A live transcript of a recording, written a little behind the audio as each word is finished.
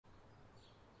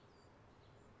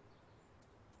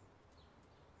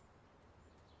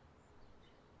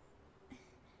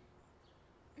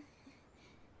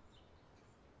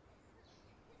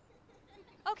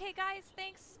Okay, guys,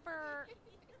 thanks for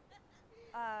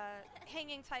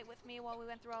hanging tight with me while we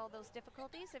went through all those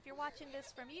difficulties. If you're watching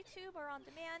this from YouTube or on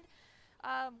demand,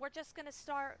 we're just going to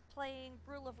start playing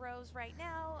Rule of Rose right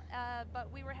now,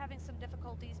 but we were having some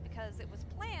difficulties because it was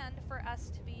planned for us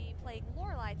to be playing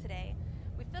Lorelei today.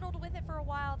 We fiddled with it for a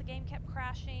while, the game kept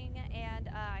crashing, and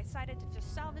I decided to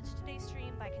just salvage today's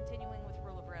stream by continuing with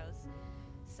Rule of Rose.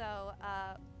 So,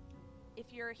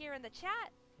 if you're here in the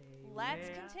chat, let's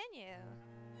continue.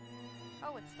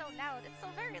 Oh, it's so loud. It's so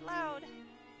very loud.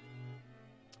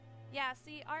 Yeah,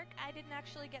 see, Ark, I didn't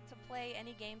actually get to play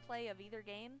any gameplay of either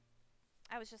game.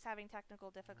 I was just having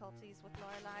technical difficulties with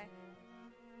Lorelei.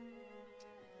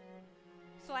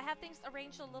 So I have things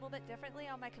arranged a little bit differently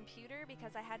on my computer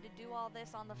because I had to do all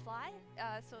this on the fly.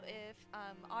 So if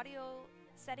audio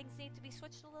settings need to be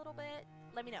switched a little bit,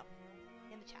 let me know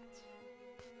in the chat.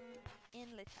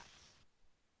 In the chat.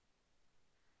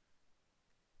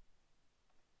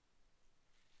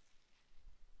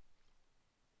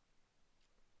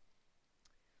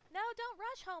 No, don't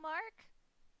rush home, Ark.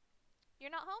 You're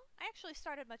not home? I actually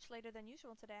started much later than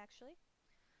usual today, actually.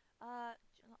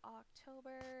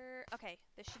 October... Okay,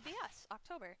 this should be us.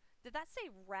 October. Did that say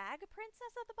Rag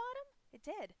Princess at the bottom? It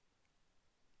did.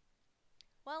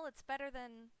 Well, it's better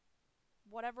than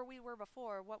whatever we were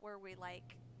before. What were we,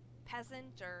 like,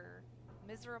 peasant or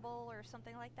miserable or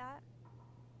something like that?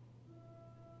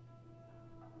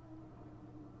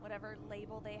 Whatever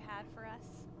label they had for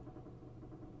us.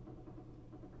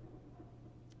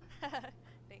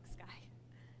 Thanks, Sky.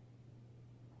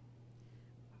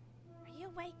 Are you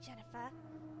awake, Jennifer?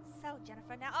 So,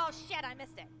 Jennifer, now... Oh, shit, I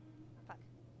missed it. Fuck.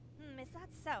 Is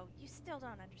that so? You still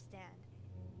don't understand.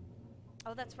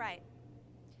 Oh, that's right.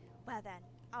 Well then,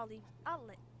 I'll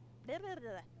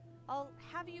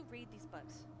have you read these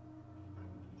books.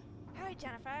 Hurry,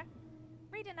 Jennifer.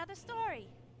 Read another story.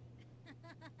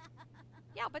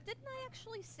 Yeah, but didn't I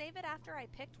actually save it after I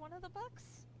picked one of the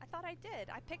books? I thought I did.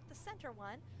 I picked the center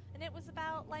one, and it was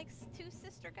about, like, two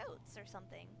sister goats or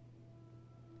something.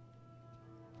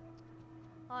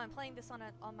 Oh, I'm playing this on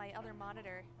my other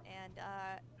monitor, and,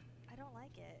 I don't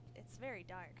like it. It's very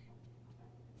dark.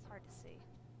 It's hard to see.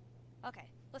 Okay,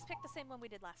 let's pick the same one we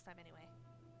did last time anyway.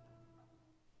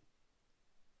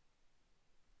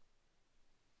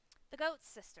 The Goat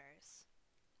Sisters.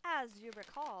 As you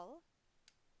recall,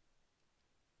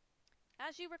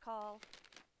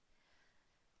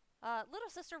 little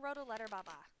sister wrote a letter,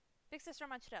 baba. Big sister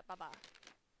munched it up, baba.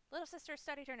 Little sister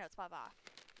studied her notes, baba.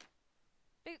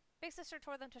 Big sister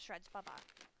tore them to shreds, baba.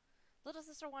 Little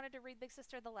sister wanted to read Big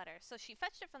Sister the letter, so she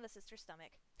fetched it from the sister's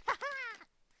stomach. Ha ha!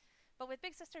 But with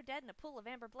Big Sister dead in a pool of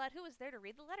amber blood, who was there to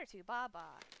read the letter to,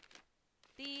 baba?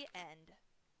 The end.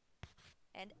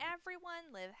 And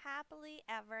everyone lived happily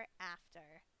ever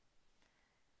after.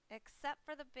 Except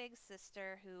for the big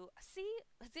sister who... See?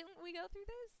 Didn't we go through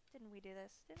this? Didn't we do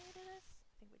this? Didn't we do this?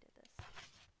 I think we did this.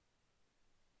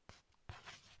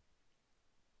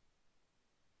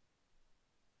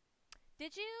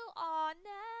 Did you? Oh,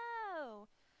 no!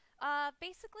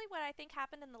 Basically what I think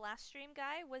happened in the last stream,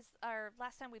 Guy, was... Or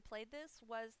last time we played this,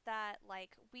 was that,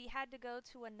 like, we had to go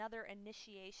to another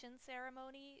initiation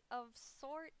ceremony of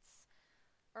sorts.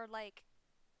 Or, like...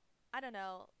 I don't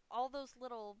know. All those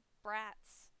little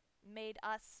brats made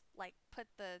us, like, put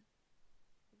the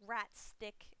rat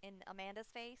stick in Amanda's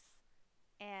face,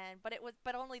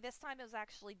 but only this time it was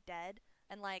actually dead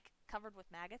and, like, covered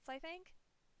with maggots, I think,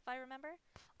 if I remember.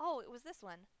 Oh, it was this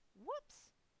one.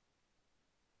 Whoops.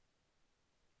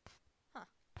 Huh.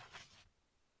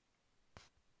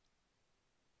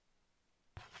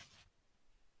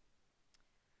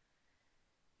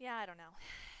 Yeah, I don't know.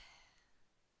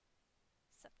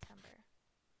 September.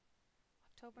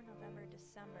 October, November,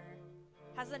 December.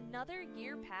 Has another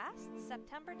year passed?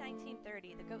 September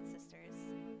 1930, the Goat Sisters.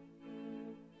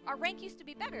 Our rank used to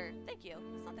be better. Thank you.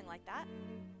 Something like that.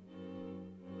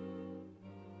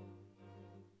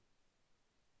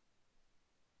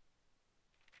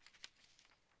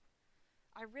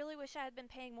 I really wish I had been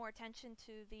paying more attention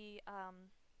to the,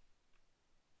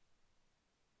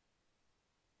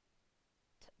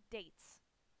 dates.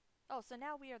 Oh, so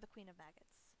now we are the Queen of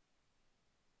Maggots.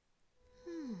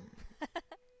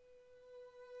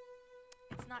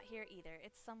 It's not here either.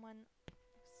 It's someone...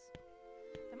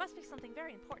 There must be something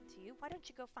very important to you. Why don't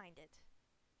you go find it?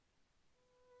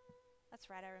 That's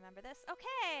right, I remember this.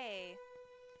 Okay!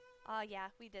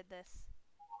 Yeah, we did this.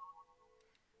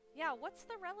 Yeah, what's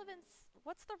the relevance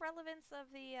of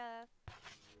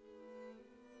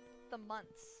the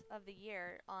months of the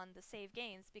year on the save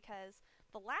games? Because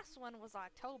the last one was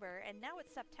October, and now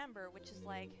it's September, which is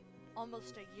like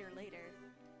almost a year later.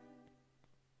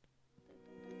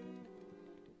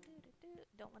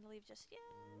 believe just yet.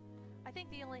 I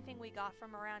think the only thing we got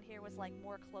from around here was like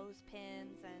more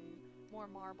clothespins and more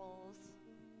marbles.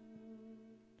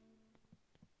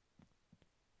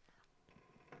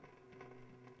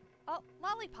 Oh,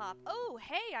 lollipop. Oh,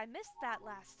 hey, I missed that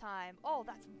last time. Oh,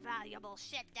 that's valuable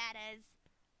shit, that is.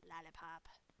 Lollipop.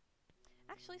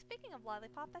 Actually, speaking of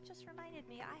lollipop, that just reminded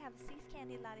me I have a See's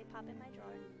Candy lollipop in my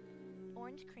drawer.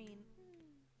 Orange cream.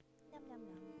 Yum, yum,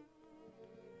 yum.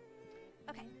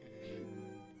 Okay.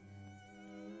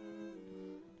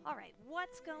 Alright,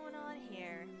 what's going on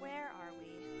here? Where are we?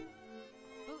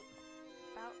 Ooh,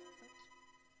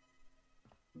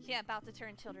 yeah, about to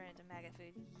turn children into maggot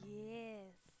food.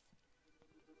 Yes.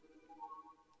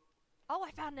 Oh,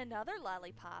 I found another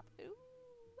lollipop. Ooh.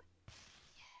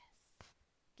 Yes.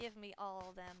 Give me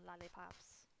all them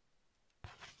lollipops.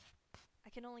 I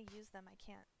can only use them, I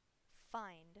can't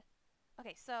find.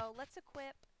 Okay, so let's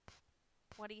equip.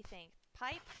 What do you think?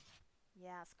 Pipe?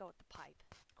 Yeah, let's go with the pipe.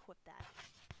 Equip that.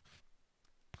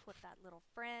 Equip that little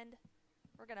friend.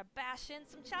 We're gonna bash in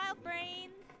some child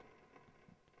brains!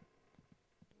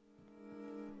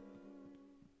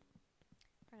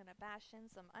 We're gonna bash in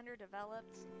some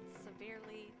underdeveloped,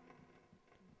 severely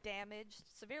damaged,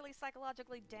 severely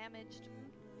psychologically damaged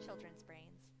children's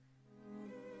brains.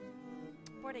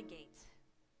 Board a gate.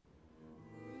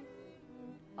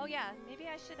 Oh yeah, maybe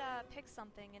I should pick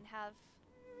something and have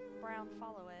Brown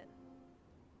follow it.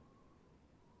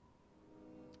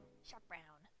 Shop Brown.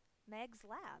 Meg's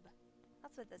Lab.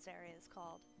 That's what this area is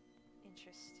called.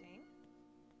 Interesting.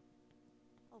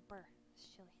 Oh, burr. It's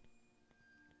chilly.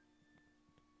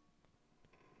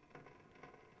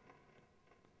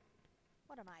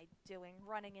 What am I doing?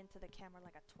 Running into the camera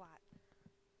like a twat.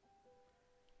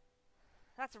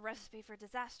 That's a recipe for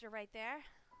disaster right there.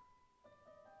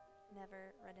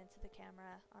 Never run into the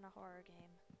camera on a horror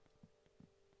game.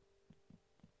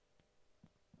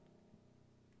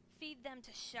 Feed them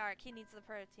to Shark. He needs the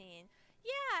protein.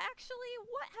 Yeah, actually,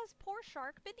 what has poor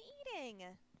Shark been eating?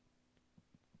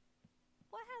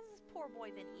 What has this poor boy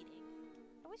been eating?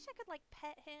 I wish I could, like,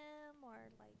 pet him or,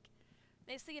 like...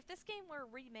 Now, see, if this game were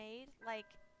remade, like,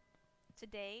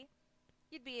 today,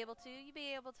 you'd be able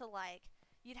to, like...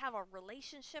 You'd have a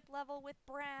relationship level with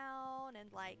Brown,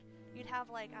 and, like, you'd have,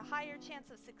 like, a higher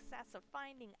chance of success of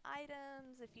finding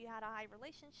items if you had a high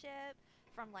relationship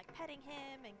from, like, petting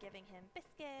him and giving him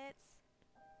biscuits.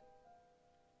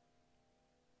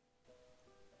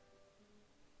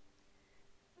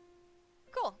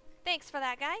 Cool. Thanks for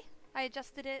that, guy. I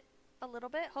adjusted it a little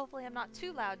bit. Hopefully I'm not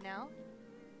too loud now.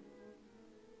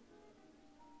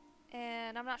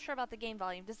 And I'm not sure about the game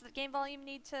volume. Does the game volume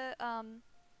need to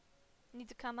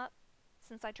come up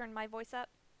since I turned my voice up?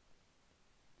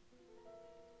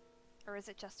 Or is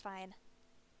it just fine?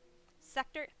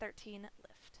 Sector 13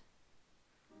 lift.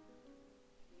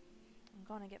 I'm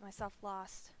going to get myself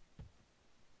lost.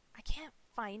 I can't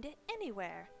find it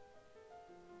anywhere.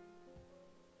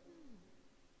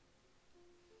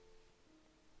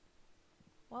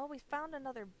 Well, we found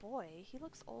another boy. He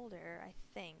looks older, I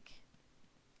think.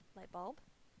 Light bulb?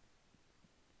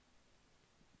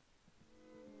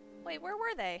 Wait, where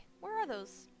were they? Where are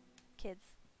those kids?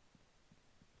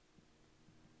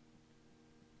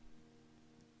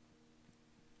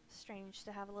 Strange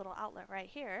to have a little outlet right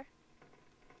here.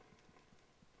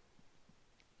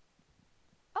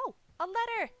 Oh, a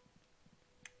letter!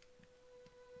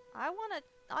 I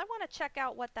wanna check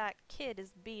out what that kid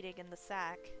is beating in the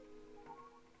sack.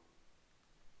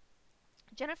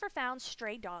 Jennifer found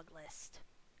stray dog list.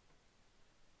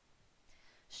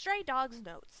 Stray dog's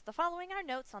notes. The following are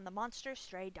notes on the monster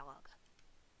stray dog.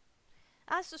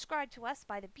 As described to us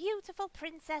by the beautiful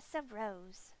Princess of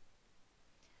Rose.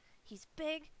 He's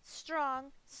big,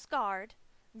 strong, scarred,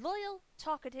 loyal,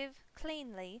 talkative,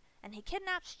 cleanly, and he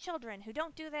kidnaps children who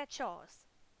don't do their chores.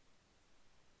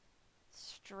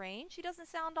 Strange. He doesn't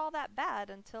sound all that bad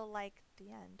until, like,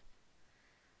 the end.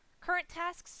 Current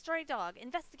tasks, stray dog.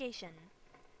 Investigation.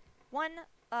 1.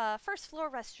 First floor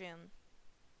restroom.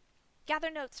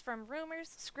 Gather notes from rumors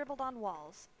scribbled on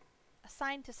walls.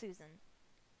 Assigned to Susan.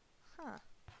 Huh.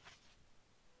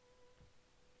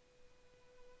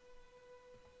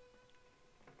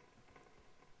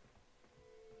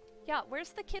 Yeah, where's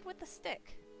the kid with the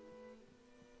stick?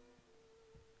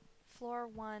 Floor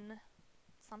 1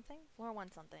 something? Floor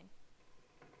 1 something.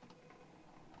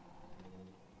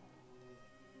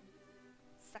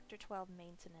 Sector 12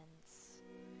 maintenance.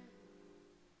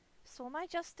 So am I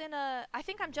just in a... I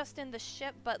think I'm just in the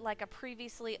ship, but like a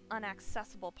previously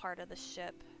unaccessible part of the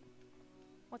ship.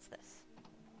 What's this?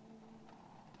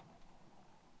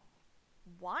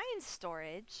 Wine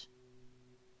storage?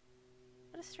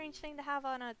 What a strange thing to have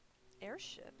on a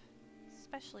airship.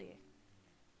 especially...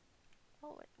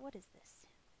 Oh, what is this?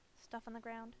 Stuff on the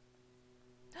ground?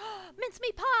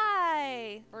 Mincemeat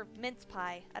pie! Or mince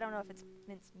pie. I don't know if it's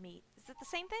mince meat. Is it the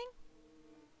same thing?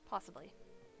 Possibly.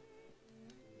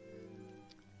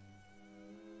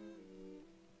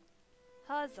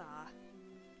 Huzzah.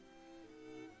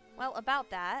 Well, about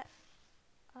that...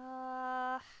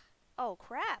 Oh,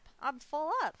 crap. I'm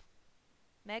full up.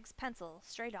 Meg's pencil.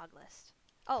 Stray dog list.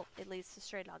 Oh, it leads to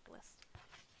stray dog list.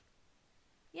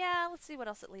 Yeah, let's see what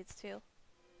else it leads to.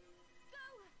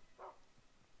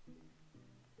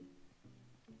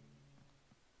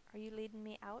 Are you leading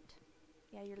me out?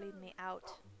 Yeah, you're leading me out.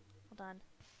 Hold on.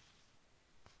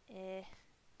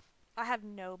 I have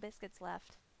no biscuits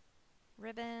left.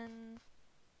 Ribbon.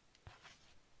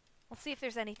 Let's see if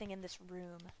there's anything in this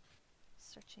room.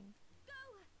 Searching.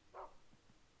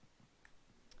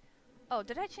 Oh,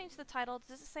 did I change the title?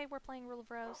 Does it say we're playing Rule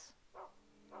of Rose?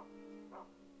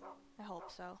 I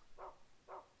hope so.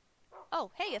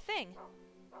 Oh, hey, a thing!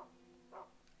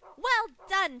 Well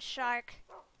done, shark!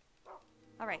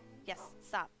 Alright, yes,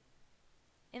 stop.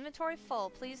 Inventory full,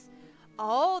 please.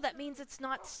 Oh, that means it's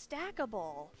not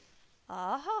stackable.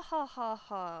 Ah ha ha ha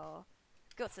ha.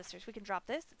 Go, sisters, we can drop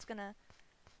this. It's gonna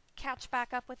catch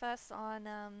back up with us on,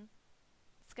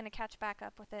 it's gonna catch back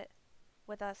up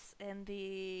with us in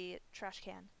the trash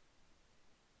can.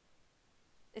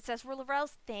 It says Rule of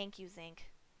Rose. Thank you,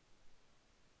 Zinc.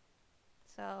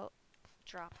 So,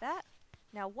 drop that.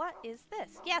 Now, what is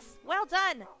this? Yes, well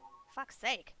done! Fuck's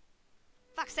sake.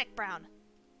 Fuck's sake, Brown.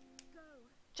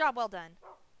 Job well done.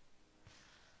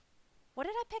 What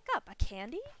did I pick up? A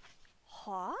candy?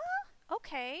 Huh?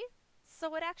 Okay.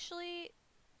 So it actually...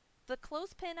 The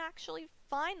clothespin actually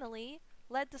finally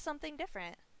led to something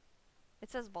different. It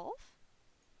says both?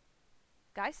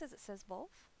 Guy says it says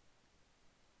both.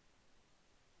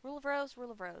 Rule of Rose,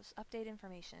 Rule of Rose. Update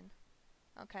information.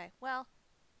 Okay, well...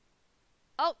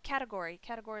 Oh, category.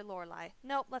 Category Lorelei.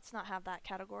 Nope, let's not have that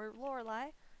category Lorelei.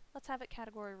 Let's have it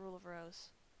category Rule of Rose.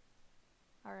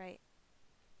 Alright.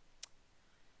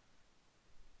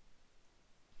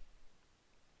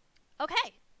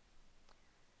 Okay!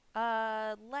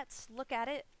 Let's look at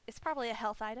it. It's probably a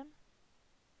health item.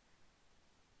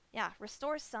 Yeah,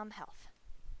 restores some health.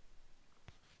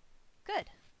 Good.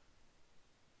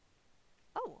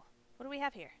 Oh, what do we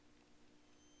have here?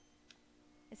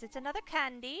 Is it another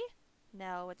candy?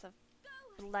 No, it's a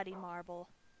bloody marble.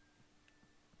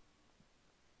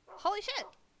 Holy shit!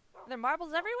 Are there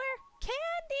marbles everywhere?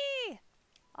 Candy!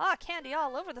 Ah, candy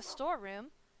all over the storeroom.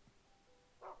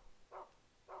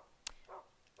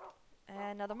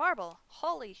 Another marble.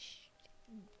 Holy sh...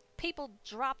 People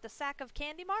dropped a sack of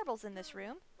candy marbles in this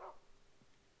room.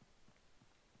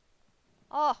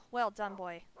 Oh, well done,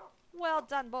 boy. Well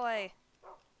done, boy.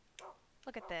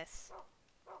 Look at this.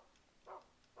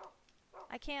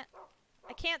 I can't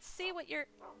see what you're...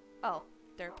 Oh,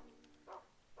 derp.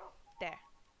 There.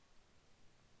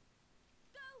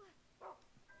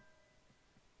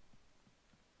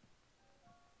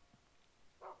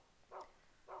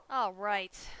 All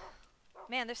right.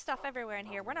 Man, there's stuff everywhere in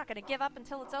here. We're not going to give up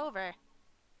until it's over.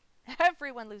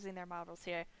 Everyone losing their marbles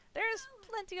here. There's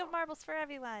plenty of marbles for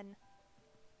everyone.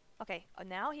 Okay,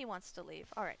 now he wants to leave.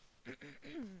 All right. What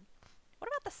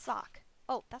about the sock?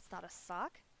 Oh, that's not a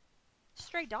sock.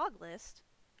 Stray dog list.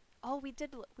 Oh, we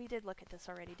did look at this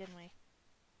already, didn't we?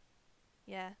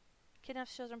 Yeah.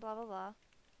 Kidnaps children, blah, blah, blah.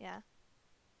 Yeah.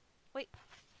 Wait.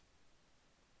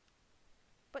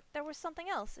 But there was something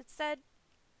else. It said...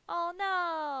 Oh,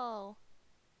 no!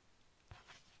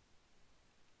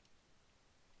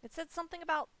 It said something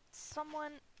about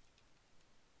someone...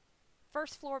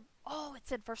 First floor... Oh, it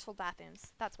said first floor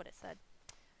bathrooms. That's what it said.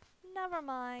 Never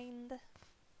mind.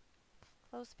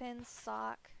 Clothespin,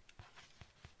 sock...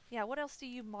 Yeah, what else do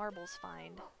you marbles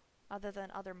find? Other than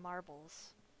other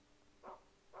marbles?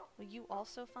 Will you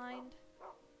also find?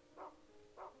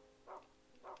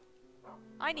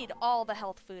 I need all the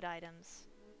health food items.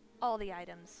 All the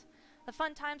items. The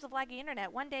fun times of laggy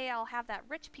internet. One day I'll have that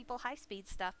rich people high-speed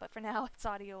stuff, but for now it's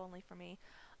audio only for me.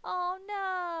 Oh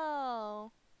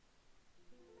no!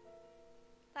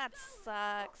 That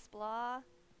sucks, blah.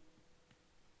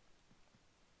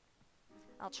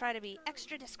 I'll try to be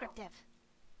extra descriptive.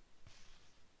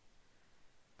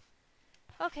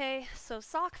 Okay, so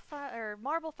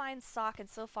marble finds sock, and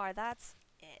so far that's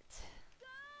it.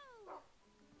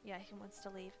 Yeah, he wants to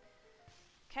leave.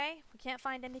 Okay, we can't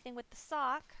find anything with the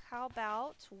sock. How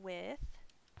about with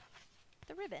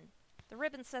the ribbon? The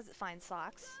ribbon says it finds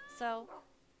socks, so...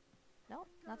 Nope,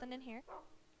 nothing in here.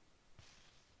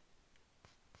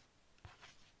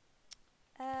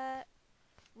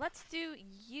 Let's do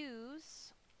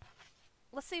use...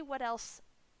 let's see what else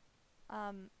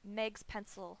Meg's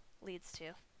pencil leads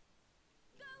to.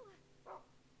 Go.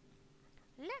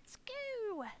 Let's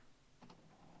go!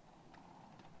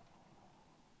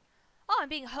 Oh, I'm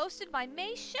being hosted by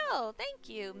May Show. Thank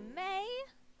you, May.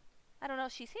 I don't know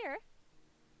if she's here.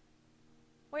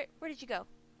 Where did you go?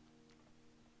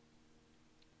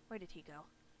 Where did he go?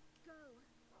 Go.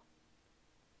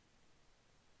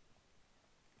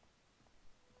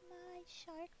 My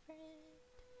shark friend.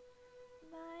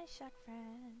 My shark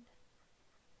friend.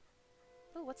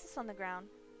 Ooh, what's this on the ground?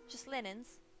 Just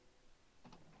linens.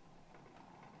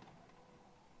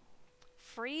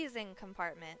 Freezing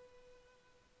compartment.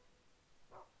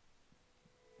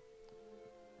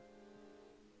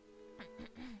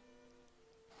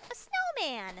 A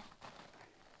snowman!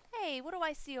 Hey, what do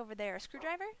I see over there? A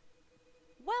screwdriver?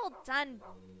 Well done,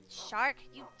 shark.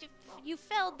 You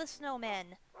felled the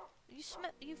snowman. You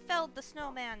felled the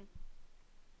snowman.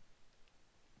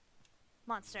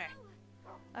 Monster.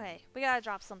 Okay, we gotta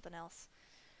drop something else.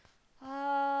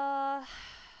 Oh,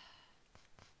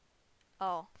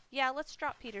 yeah, let's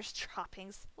drop Peter's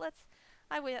droppings.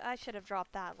 I should have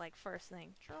dropped that, like, first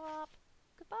thing. Drop.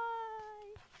 Goodbye.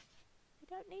 I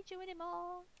don't need you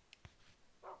anymore.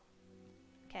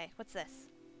 Okay, what's this?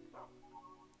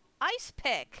 Ice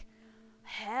pick!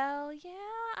 Hell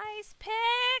yeah, ice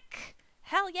pick!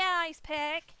 Hell yeah, ice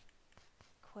pick!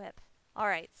 Equip.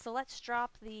 Alright, so let's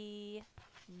drop the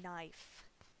knife.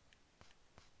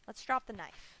 Let's drop the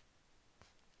knife.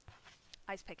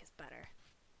 Ice pick is better.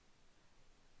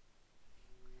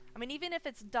 I mean, even if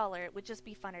it's duller, it would just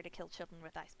be funner to kill children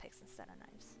with ice picks instead of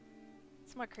knives.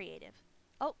 It's more creative.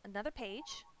 Oh, another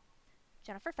page.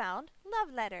 Jennifer found.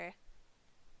 Love letter.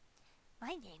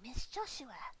 My name is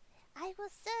Joshua. I will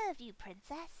serve you,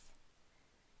 princess.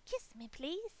 Kiss me,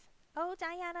 please. Oh,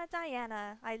 Diana,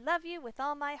 Diana, I love you with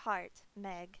all my heart,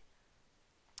 Meg.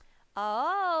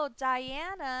 Oh,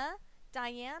 Diana.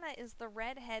 Diana is the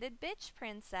red-headed bitch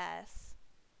princess.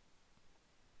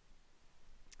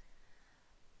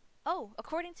 Oh,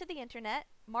 according to the internet,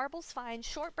 marbles find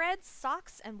shortbread,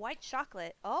 socks, and white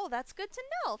chocolate. Oh, that's good to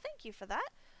know. Thank you for that.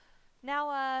 Now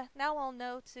I'll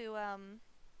know to,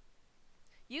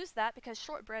 use that because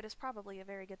shortbread is probably a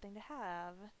very good thing to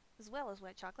have, as well as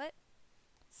white chocolate.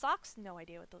 Socks, no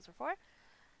idea what those are for.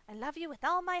 I love you with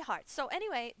all my heart. So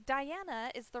anyway,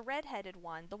 Diana is the red-headed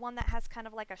one, the one that has kind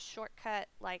of like a shortcut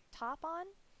like top on.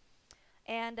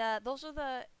 And those are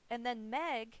the, and then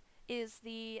Meg is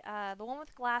the one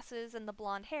with glasses and the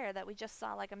blonde hair that we just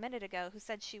saw like a minute ago, who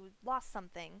said she lost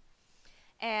something.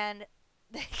 And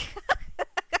Zink.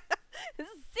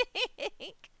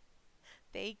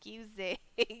 Thank you, Zink.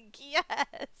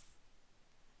 Yes.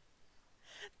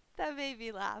 That made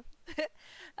me laugh.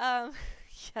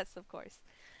 Yes, of course.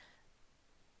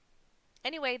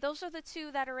 Anyway, those are the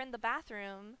two that are in the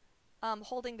bathroom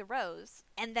holding the rose.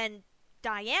 And then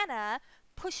Diana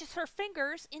pushes her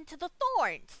fingers into the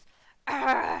thorns.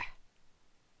 Urgh.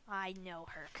 I know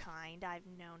her kind. I've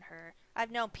known her.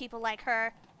 I've known people like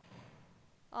her.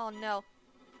 Oh, no.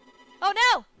 Oh,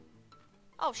 no!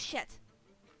 Oh, shit.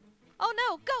 Oh,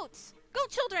 no! Goats!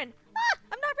 Goat children! Ah!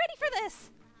 I'm not ready for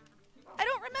this! I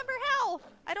don't remember how!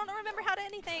 I don't remember how to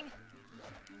anything.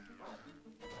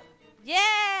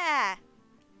 Yeah!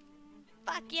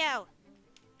 Fuck you!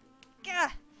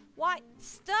 Gah! Why?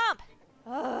 Stomp!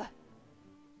 Ugh!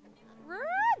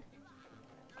 Run!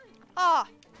 Ah! Oh,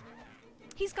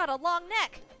 he's got a long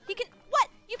neck! He can— What?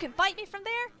 You can bite me from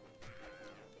there?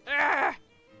 Urgh!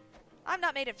 I'm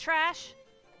not made of trash!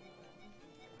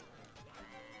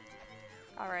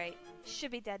 Alright. Should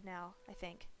be dead now, I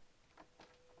think.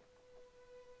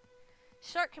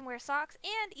 Shark can wear socks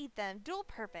and eat them. Dual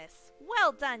purpose.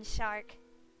 Well done, Shark.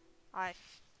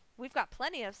 We've got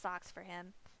plenty of socks for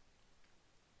him.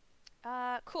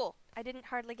 Cool. I didn't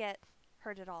hardly get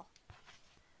hurt at all.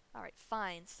 Alright,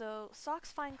 fine. So,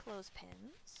 socks find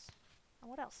clothespins. And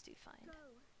what else do you find?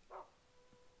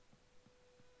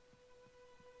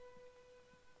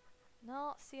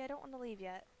 No, see, I don't want to leave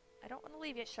yet. I don't want to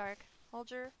leave yet, Shark. Hold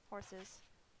your horses.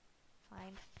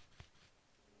 Fine.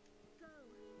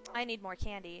 I need more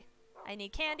candy. I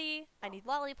need candy. I need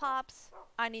lollipops.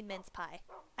 I need mince pie.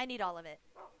 I need all of it.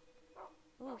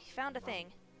 Ooh, he found a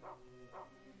thing.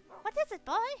 What is it,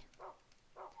 boy?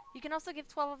 You can also give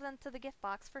 12 of them to the gift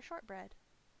box for shortbread.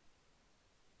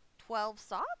 12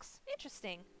 socks?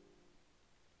 Interesting.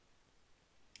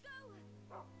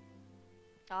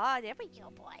 Ah, there we go,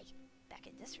 boy. Back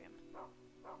in this room.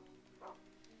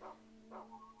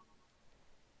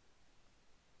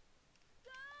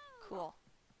 Cool.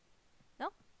 No?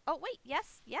 Oh, wait.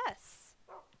 Yes. Yes.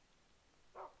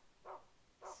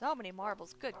 So many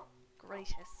marbles. Good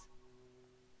gracious.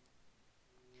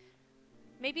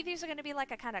 Maybe these are going to be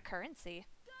like a kind of currency.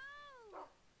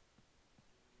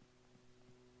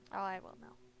 Oh, I will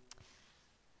know.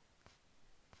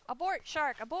 Abort,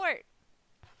 shark, abort!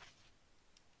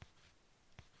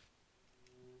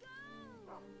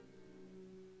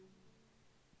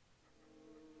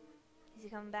 Is he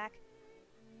coming back?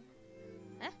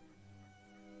 Huh?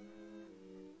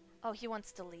 Oh, he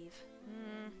wants to leave.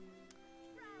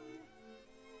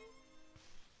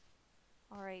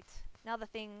 Alright. Now the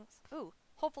things... Ooh.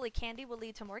 Hopefully candy will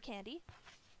lead to more candy.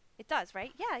 It does,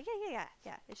 right? Yeah,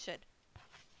 it should.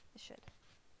 It should.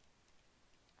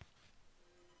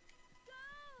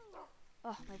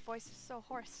 Oh, my voice is so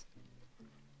hoarse.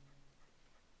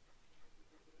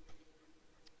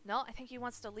 No, I think he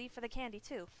wants to leave for the candy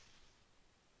too.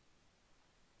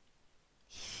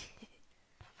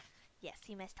 Yes,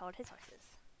 he must hold his horses.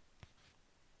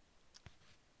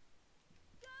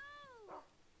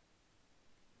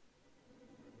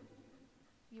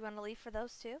 You want to leave for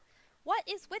those two? What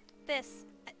is with this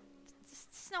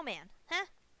snowman? Huh?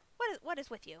 What is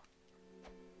with you?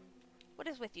 What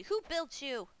is with you? Who built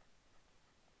you?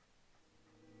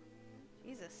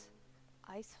 Jesus.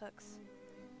 Ice hooks.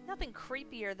 Nothing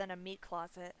creepier than a meat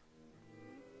closet.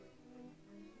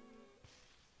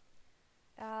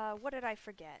 What did I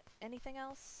forget? Anything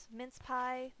else? Mince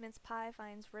pie. Mince pie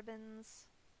finds ribbons.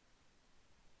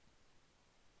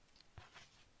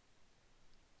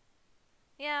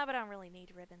 Yeah, but I don't really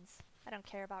need ribbons. I don't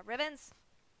care about ribbons.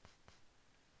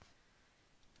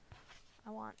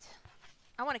 I want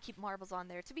to keep marbles on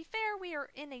there. To be fair, we are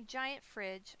in a giant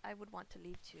fridge. I would want to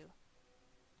leave too.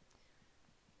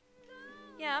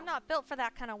 Yeah, I'm not built for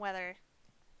that kind of weather.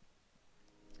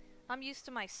 I'm used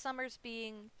to my summers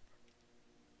being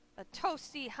a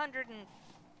toasty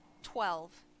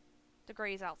 112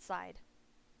 degrees outside.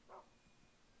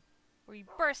 Where you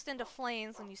burst into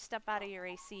flames when you step out of your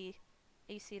AC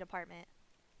department.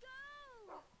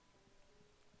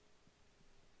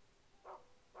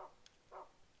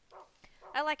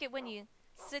 I like it when you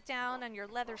sit down on your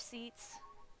leather seats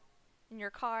in your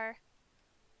car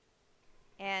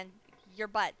and your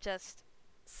butt just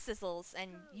sizzles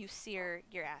and you sear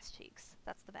your ass cheeks.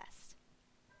 That's the best.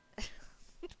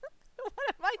 What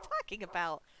am I talking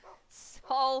about?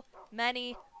 So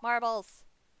many marbles.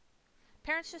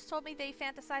 Parents just told me they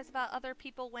fantasize about other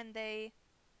people when they...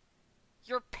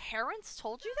 Your parents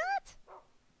told you that?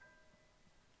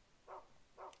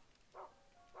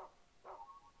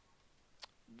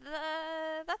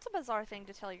 That's a bizarre thing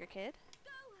to tell your kid.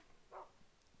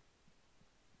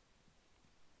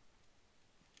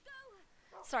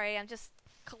 Sorry, I'm just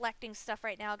collecting stuff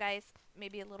right now, guys.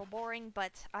 Maybe a little boring,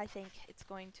 but I think it's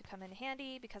going to come in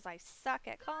handy because I suck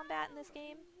at combat in this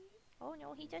game. Oh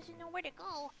no, he doesn't know where to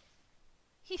go.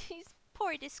 He's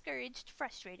poor, discouraged,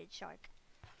 frustrated shark.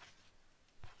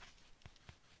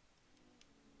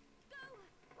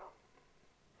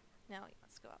 Now he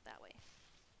wants to go out that way.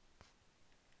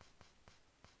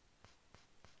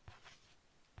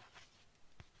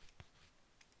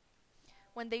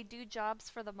 When they do jobs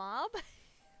for the mob?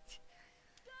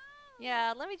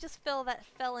 Yeah, let me just fill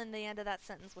in the end of that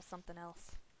sentence with something else.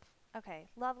 Okay,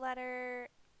 love letter.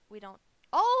 We don't...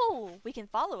 Oh! We can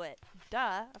follow it.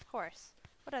 Duh, of course.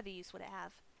 What other use would it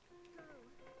have?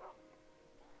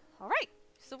 Alright,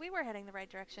 so we were heading the right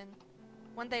direction.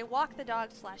 When they walk the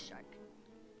dog / shark.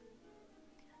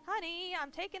 Honey, I'm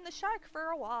taking the shark for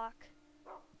a walk.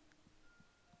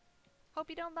 Hope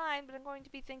you don't mind, but I'm going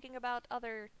to be thinking about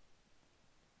other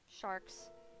sharks.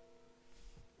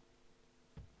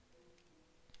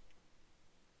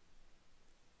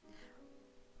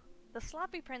 The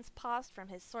sloppy prince paused from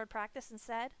his sword practice and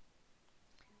said,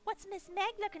 What's Miss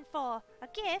Meg looking for? A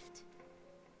gift?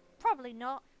 Probably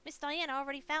not. Miss Diana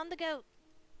already found the goat.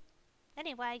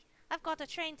 Anyway, I've got to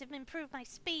train to improve my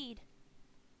speed.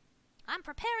 I'm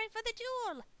preparing for the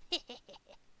duel.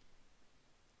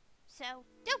 So,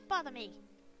 don't bother me.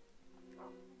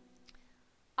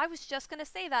 I was just gonna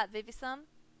say that, Vivisum.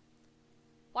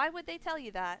 Why would they tell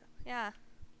you that? Yeah.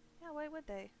 Yeah, why would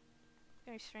they?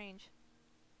 Very strange.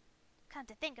 Come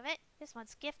to think of it, this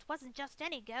one's gift wasn't just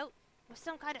any goat. It was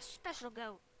some kind of special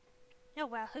goat. Oh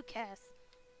well, who cares?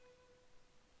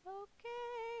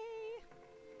 Okay.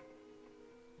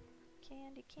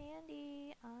 Candy,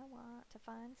 candy. I want to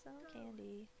find some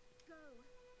candy. Go.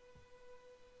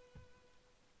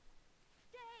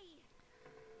 Stay.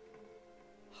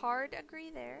 Hard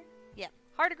agree there. Yep.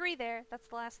 Hard agree there. That's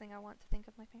the last thing I want to think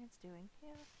of my parents doing.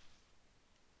 Yeah.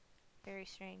 Very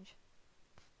strange.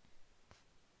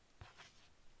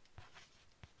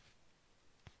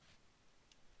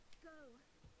 Go.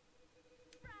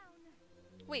 Brown.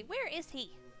 Wait, where is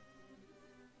he?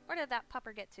 Where did that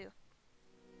pupper get to?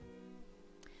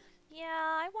 Yeah,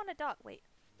 I want a dog. Wait.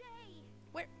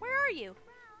 Where are you?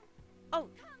 Oh,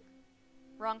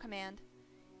 wrong command.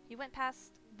 You went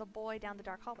past the boy down the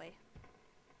dark hallway.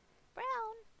 Brown.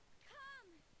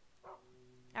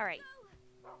 Alright.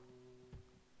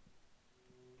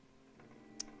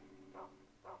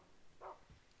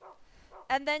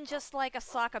 And then just like a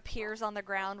sock appears on the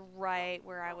ground right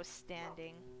where I was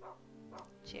standing.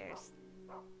 Cheers.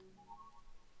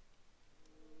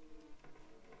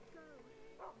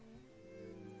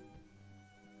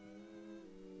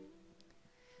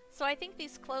 So I think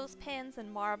these clothespins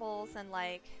and marbles and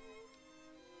like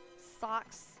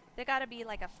socks, they gotta be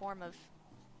like a form of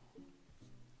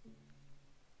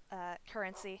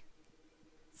currency.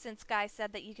 Since Guy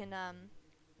said that you can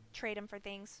trade them for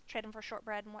things, trade them for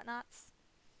shortbread and whatnots.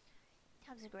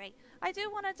 Dogs are great. I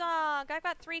do want a dog. I've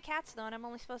got 3 cats though and I'm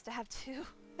only supposed to have 2.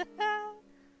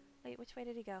 Wait, which way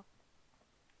did he go?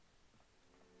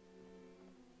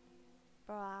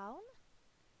 Brown?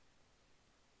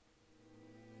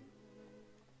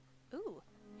 Ooh,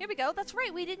 here we go. That's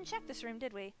right, we didn't check this room,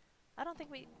 did we? I don't think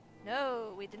we...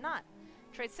 No, we did not.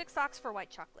 Trade 6 socks for white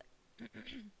chocolate.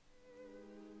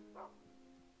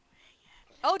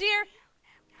 Oh dear!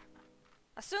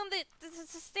 Assume that this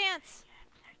is a stance.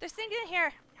 There's things in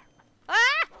here.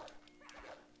 Ah!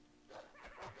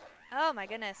 Oh my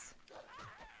goodness.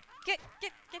 Get.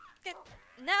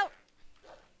 No!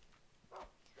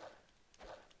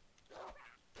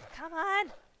 Come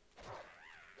on!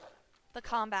 The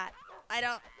combat. I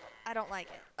don't like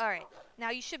it. Alright. Now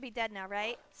you should be dead now,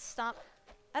 right? Stomp.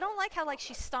 I don't like how like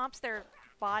she stomps their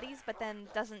bodies but then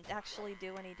doesn't actually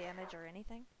do any damage or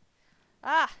anything.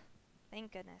 Ah!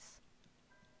 Thank goodness.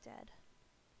 Dead.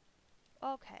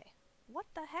 Okay. What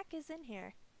the heck is in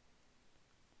here?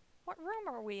 What room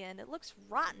are we in? It looks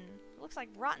rotten. It looks like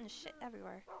rotten shit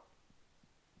everywhere.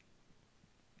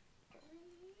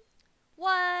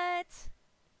 What?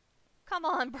 Come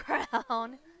on,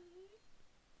 Brown.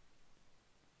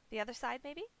 The other side,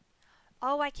 maybe?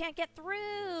 Oh, I can't get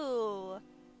through!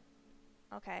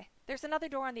 Okay. There's another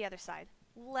door on the other side.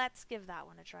 Let's give that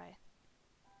one a try.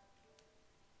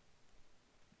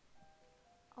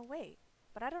 Oh, wait.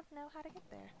 But I don't know how to get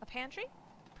there. A pantry?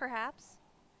 Perhaps.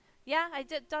 Yeah,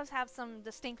 it does have some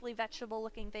distinctly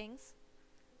vegetable-looking things.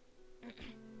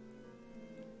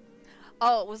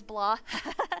 Oh, it was blah.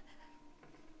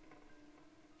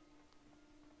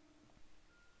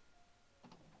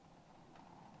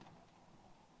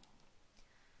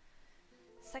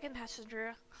 Second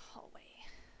passenger hallway.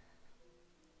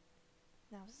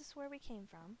 Now, is this where we came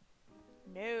from?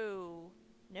 No.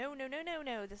 No.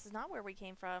 This is not where we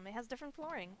came from. It has different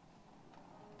flooring.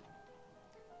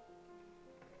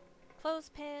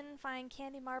 Clothespin, find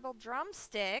candy marble,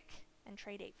 drumstick, and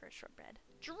trade 8 for a shortbread.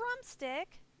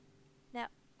 Drumstick? Now,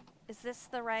 is this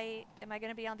the right... Am I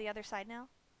going to be on the other side now?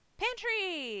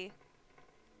 Pantry!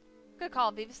 Good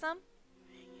call, Beavisum.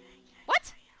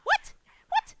 What? What?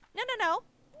 What? No.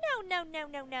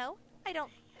 No. I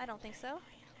don't think so.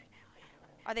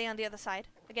 Are they on the other side?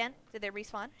 Again? Did they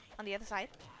respawn? On the other side?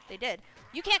 They did.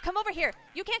 You can't come over here!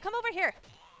 You can't come over here!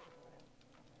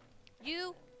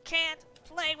 You can't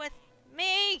play with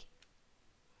me!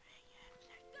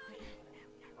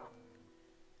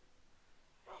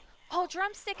 Oh,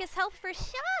 drumstick is health for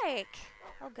Shark!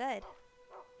 Oh, good.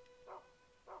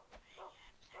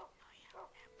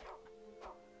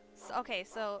 So, okay,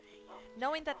 so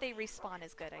knowing that they respawn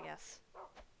is good, I guess.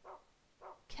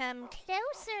 Come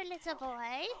closer, little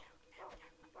boy.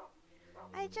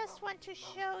 I just want to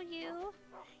show you...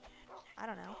 I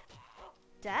don't know.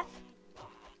 Death?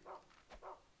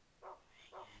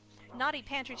 Naughty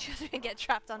pantry children get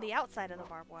trapped on the outside of the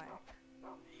barbed wire.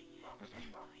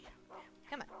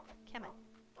 Come on.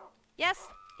 Yes!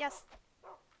 Yes,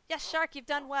 Shark, you've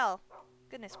done well.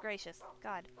 Goodness gracious.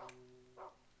 God.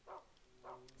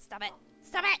 Stop it!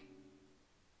 Stop it!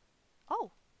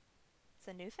 Oh. It's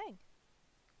a new thing.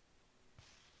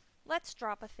 Let's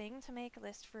drop a thing to make a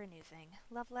list for a new thing.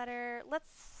 Love letter.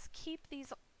 Let's keep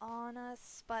these on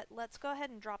us, but let's go ahead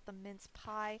and drop the mince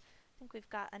pie. I think we've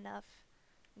got enough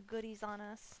goodies on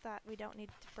us that we don't need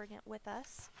to bring it with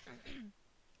us.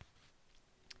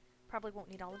 Probably won't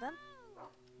need all of them.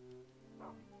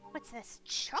 What's this?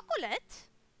 Chocolate?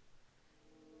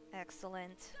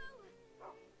 Excellent.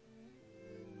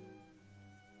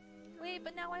 Wait,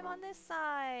 but now I'm on this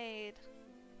side.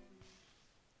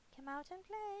 Come out and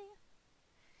play.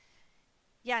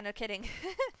 Yeah, no kidding.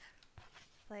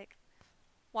 Like,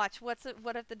 watch, what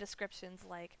if the description's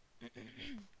like,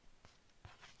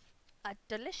 a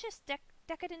delicious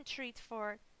decadent treat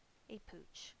for A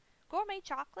pooch. Gourmet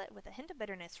chocolate with a hint of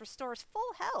bitterness restores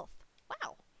full health.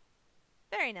 Wow.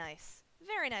 Very nice.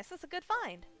 Very nice. That's a good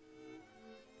find.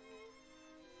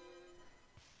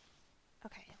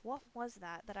 Okay, what was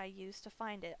that I used to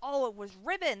find it? Oh, it was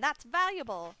ribbon! That's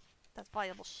valuable! That's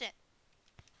valuable shit.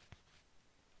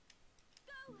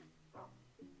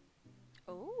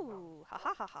 Ooh, ha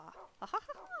ha ha ha. Ha ha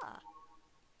ha ha.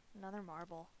 Another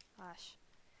marble. Gosh.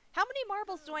 How many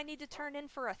marbles do I need to turn in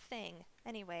for a thing?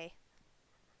 Anyway.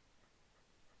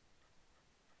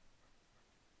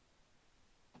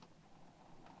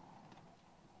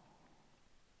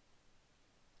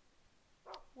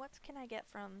 What can I get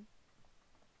from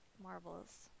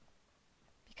marbles?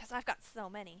 Because I've got so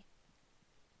many.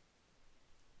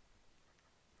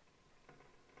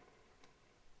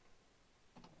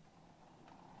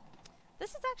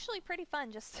 This is actually pretty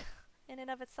fun, just in and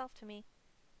of itself to me.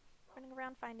 Running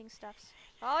around finding stuffs.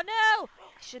 Oh no!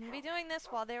 I shouldn't be doing this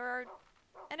while there are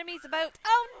enemies about.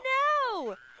 Oh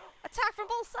no! Attack from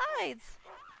both sides!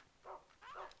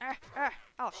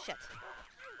 Oh shit.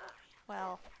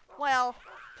 Well. Well.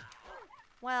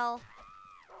 Well.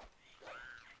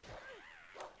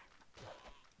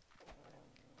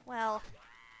 Well.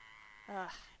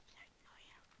 Ugh.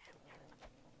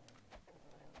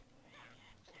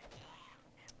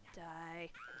 Die.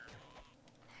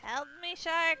 Help me,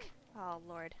 shark! Oh,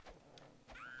 Lord.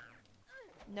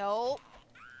 No.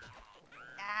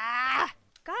 Ah!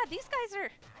 God, these guys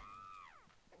are...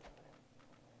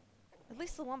 At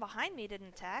least the one behind me didn't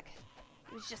attack.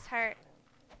 He was just hurt.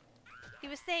 He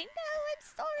was saying, "No, I'm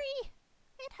sorry.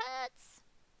 It hurts."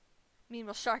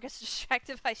 Meanwhile, shark is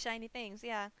distracted by shiny things,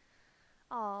 yeah.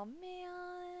 Aw,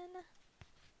 man.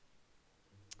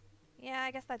 Yeah,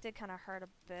 I guess that did kind of hurt a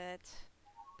bit.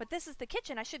 But this is the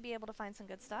kitchen. I should be able to find some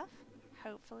good stuff.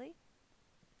 Hopefully.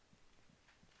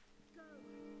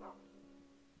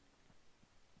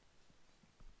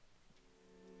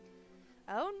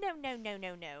 Oh, no, no, no,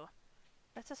 no, no.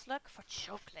 Let us look for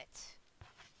chocolate.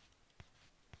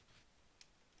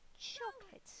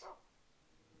 Chocolate.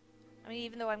 I mean,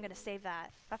 even though I'm going to save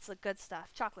that. That's the good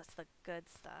stuff. Chocolate's the good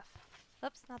stuff.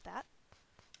 Oops, not that.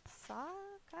 Sock?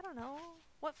 I don't know.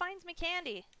 What finds me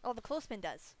candy? Oh, the clothespin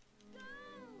does.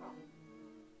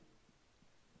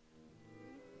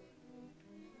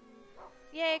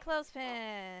 Yay,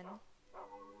 clothespin!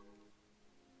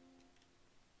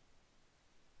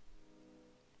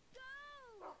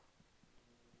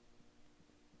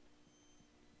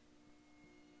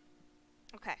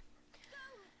 Okay.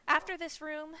 After this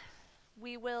room,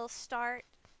 we will start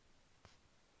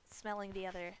smelling the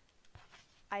other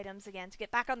items again to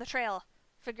get back on the trail.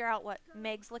 Figure out what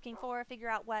Meg's looking for, figure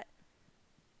out what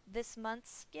this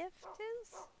month's gift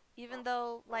is. Even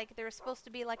though, like, there was supposed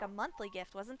to be, like, a monthly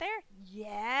gift, wasn't there?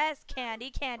 Yes! Candy,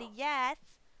 candy, yes!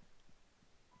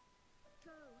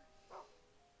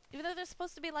 Even though there's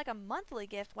supposed to be, like, a monthly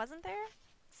gift, wasn't there?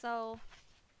 So...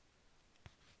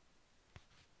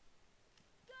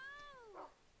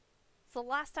 So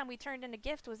last time we turned in a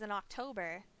gift was in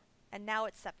October, and now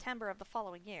it's September of the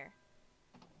following year.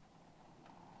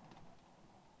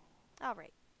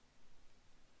 Alright.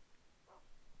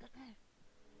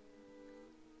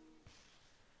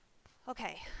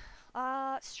 Okay.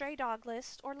 Stray dog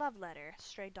list or love letter?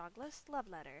 Stray dog list, love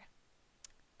letter.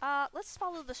 Let's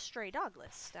follow the stray dog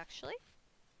list, actually.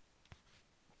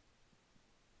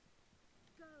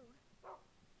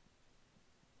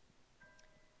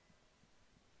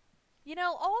 You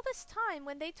know, all this time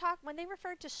when they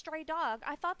referred to stray dog,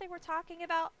 I thought they were talking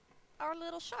about our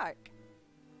little shark.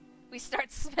 We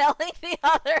start smelling the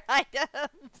other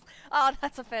items. Oh,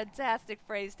 that's a fantastic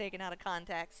phrase taken out of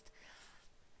context.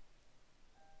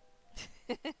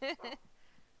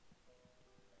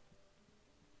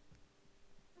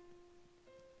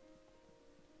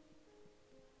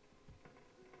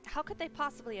 How could they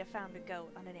possibly have found a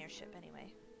goat on an airship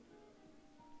anyway?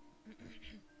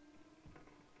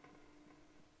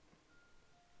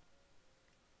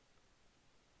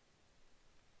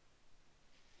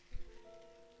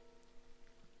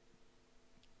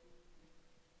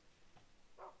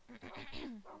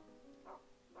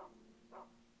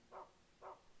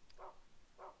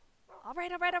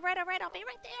 Alright, alright, alright, alright, I'll be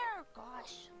right there!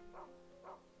 Gosh.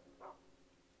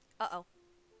 Uh-oh.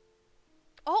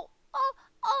 Oh!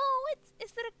 Oh!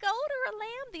 Is it a goat or a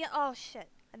lamb? Oh, shit.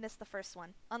 I missed the first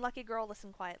one. Unlucky girl,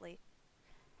 listen quietly.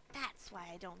 That's why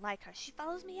I don't like her. She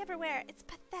follows me everywhere. It's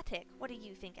pathetic. What do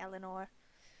you think, Eleanor?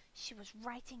 She was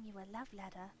writing you a love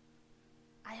letter.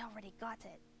 I already got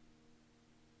it.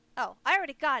 Oh, I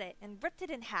already got it and ripped it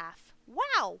in half.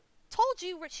 Wow! Told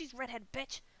you she's redhead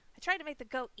bitch. I tried to make the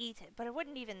goat eat it, but it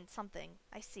wouldn't even something.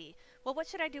 I see. Well, what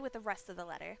should I do with the rest of the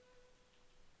letter?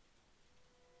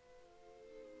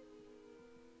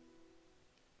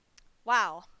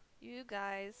 Wow. You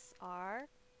guys are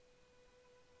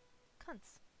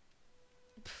cunts.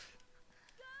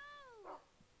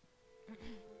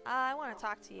 I want to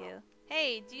talk to you.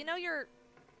 Hey, do you know you're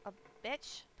a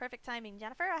bitch? Perfect timing,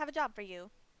 Jennifer. I have a job for you.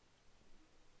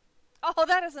 Oh,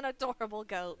 that is an adorable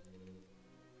goat.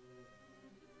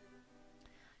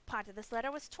 Part of this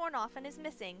letter was torn off and is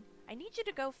missing. I need you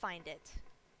to go find it.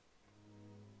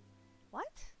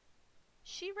 What?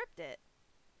 She ripped it.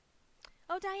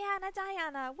 Oh, Diana,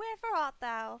 Diana, wherefore art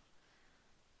thou?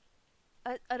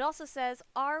 It also says,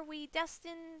 are we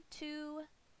destined to...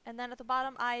 And then at the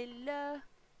bottom, I love...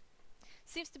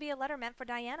 Seems to be a letter meant for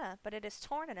Diana, but it is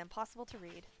torn and impossible to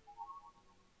read.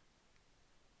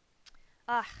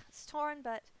 It's torn,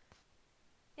 but...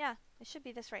 Yeah, it should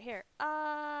be this right here.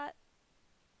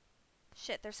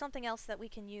 Shit, there's something else that we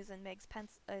can use in Meg's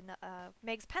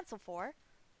pencil for.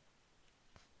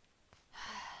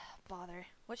 Bother.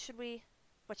 What should we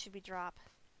drop?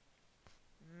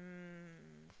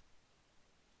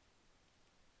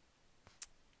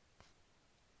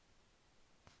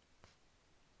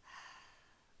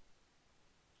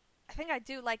 I think I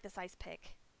do like this ice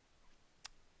pick.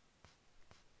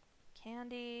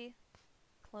 Candy,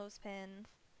 clothespin.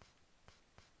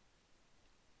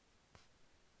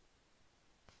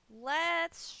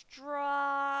 Let's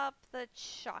drop the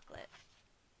chocolate.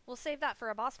 We'll save that for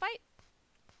a boss fight.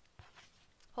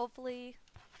 Hopefully,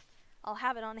 I'll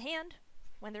have it on hand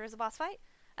when there is a boss fight.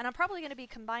 And I'm probably going to be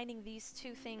combining these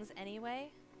two things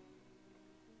anyway.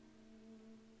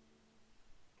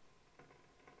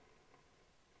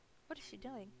 What is she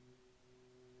doing?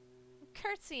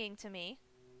 Curtsying to me.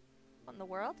 What in the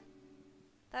world?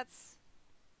 That's...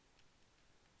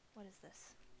 What is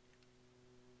this?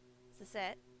 Is this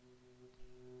it?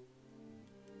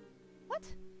 What?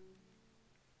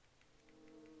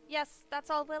 Yes, that's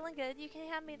all well and good. You can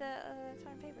hand me the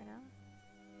torn paper now.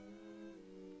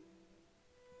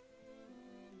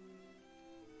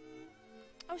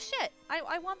 Oh shit!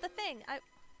 I want the thing.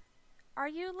 Are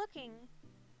you looking...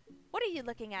 What are you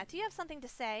looking at? Do you have something to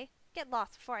say? Get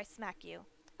lost before I smack you.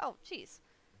 Oh, jeez.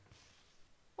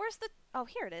 Where's the... Oh,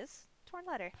 here it is. Torn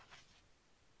letter.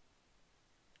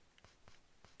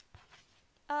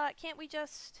 Can't we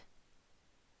just...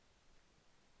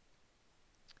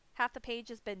 Half the page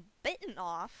has been bitten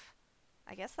off.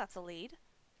 I guess that's a lead.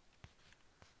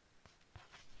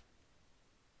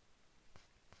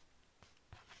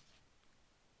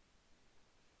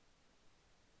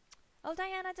 Oh,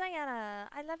 Diana, Diana,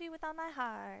 I love you with all my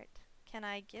heart. Can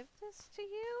I give this to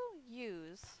you?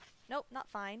 Use. Nope, not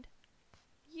find.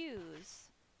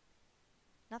 Use.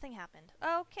 Nothing happened.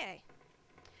 Okay.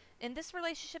 In this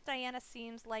relationship, Diana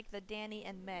seems like the Danny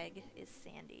and Meg is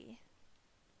Sandy.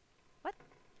 What?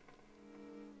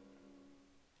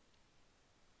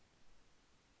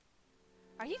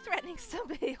 Are you threatening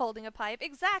somebody holding a pipe?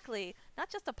 Exactly! Not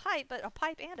just a pipe, but a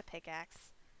pipe and a pickaxe.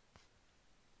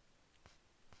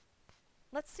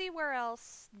 Let's see where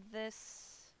else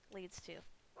this leads to.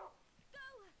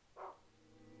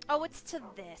 Oh, it's to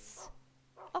this.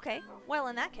 Okay, well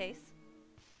in that case,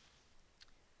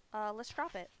 let's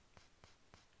drop it.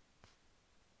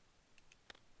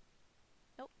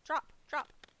 Nope, drop.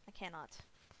 I cannot.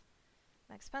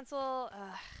 Next pencil,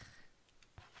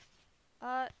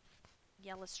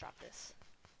 yeah, let's drop this.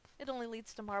 It only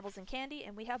leads to marbles and candy,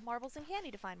 and we have marbles and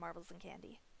candy to find marbles and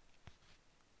candy.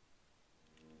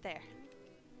 There.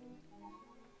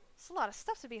 It's a lot of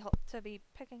stuff to be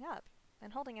picking up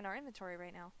and holding in our inventory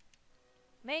right now.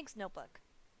 Meg's notebook.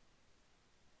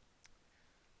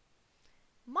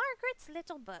 Margaret's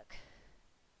little book.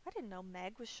 I didn't know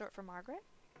Meg was short for Margaret.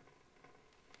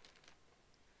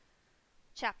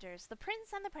 Chapters. The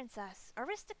Prince and the Princess.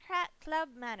 Aristocrat Club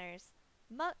Manners.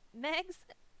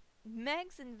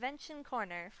 Meg's Invention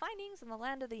Corner. Findings in the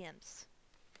Land of the Imps.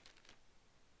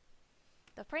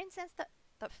 The Prince and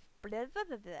the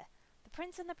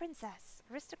Prince and the Princess.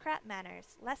 Aristocrat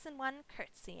Manners. Lesson 1,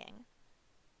 Curtsying.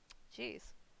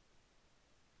 Jeez.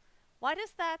 Why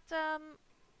does that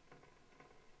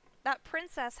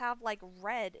princess have, like,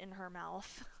 red in her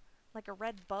mouth? Like a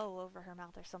red bow over her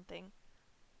mouth or something.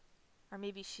 Or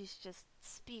maybe she's just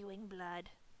spewing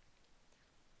blood.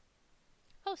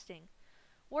 Hosting.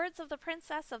 Words of the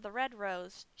Princess of the Red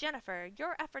Rose. Jennifer,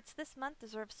 your efforts this month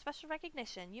deserve special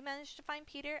recognition. You managed to find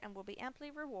Peter and will be amply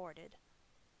rewarded.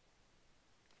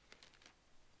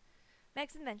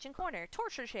 Meg's Invention Corner.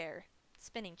 Torture chair.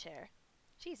 Spinning chair.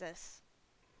 Jesus.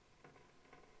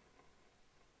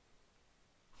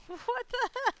 What the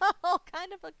hell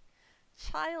kind of a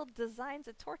child designs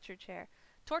a torture chair?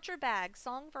 Torture bag.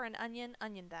 Song for an onion.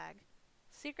 Onion bag.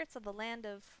 Secrets of the land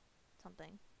of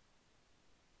something.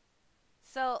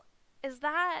 So, is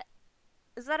that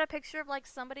a picture of like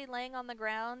somebody laying on the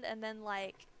ground and then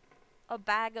like a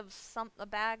bag of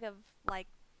like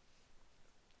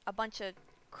a bunch of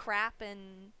crap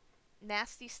and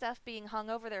nasty stuff being hung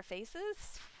over their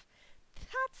faces?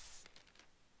 That's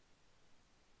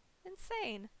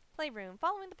insane. Playroom.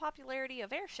 Following the popularity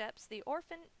of airships, the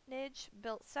orphanage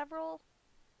built several...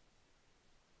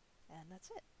 And that's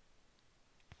it.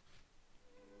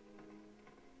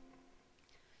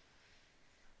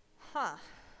 Huh.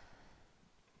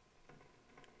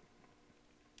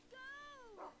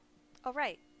 Oh,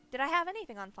 right. Did I have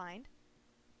anything on find?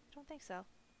 I don't think so.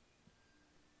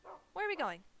 Where are we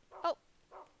going? Oh.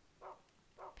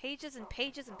 Pages and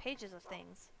pages and pages of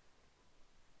things.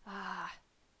 Ah.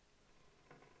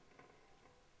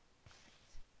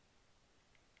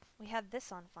 We had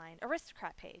this on find.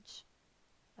 Aristocrat page.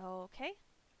 Okay.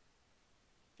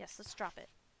 Yes, let's drop it.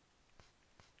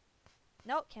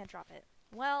 Nope, can't drop it.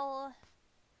 Well,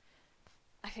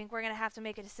 I think we're gonna have to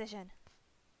make a decision.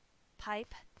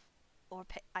 Pipe or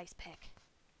ice pick.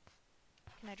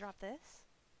 Can I drop this?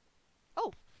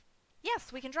 Oh!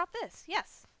 Yes, we can drop this.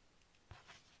 Yes.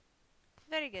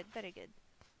 Very good, very good.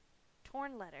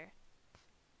 Torn letter.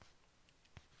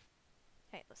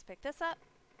 Okay, let's pick this up.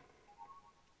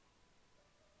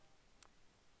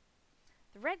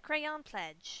 The Red Crayon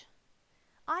Pledge.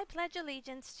 I pledge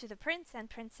allegiance to the prince and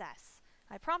princess.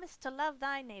 I promise to love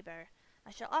thy neighbor.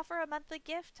 I shall offer a monthly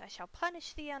gift. I shall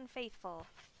punish the unfaithful.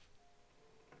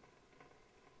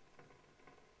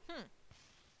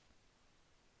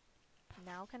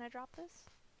 Now can I drop this?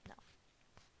 No.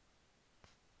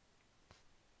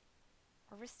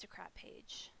 Aristocrat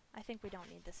page. I think we don't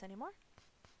need this anymore.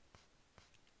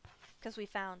 Because we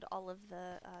found all of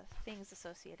the things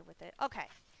associated with it. Okay.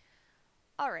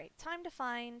 Alright, time to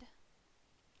find...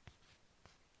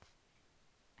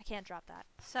 I can't drop that.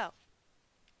 So.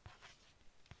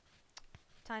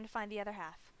 Time to find the other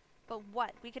half. But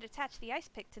what? We could attach the ice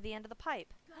pick to the end of the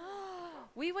pipe.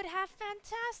 We would have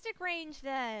fantastic range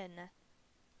then!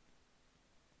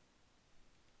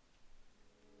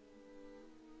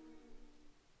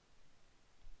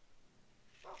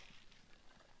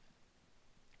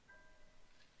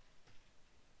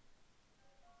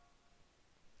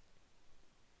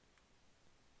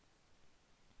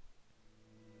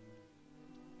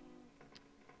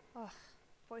 Ugh,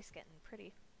 voice getting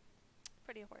pretty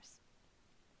hoarse.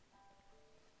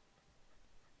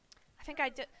 I think I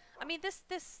did. I mean, this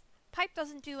pipe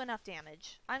doesn't do enough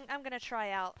damage. I'm gonna try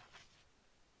out.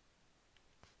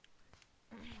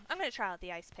 I'm gonna try out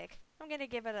the ice pick. I'm gonna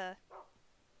give it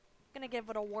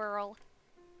a whirl.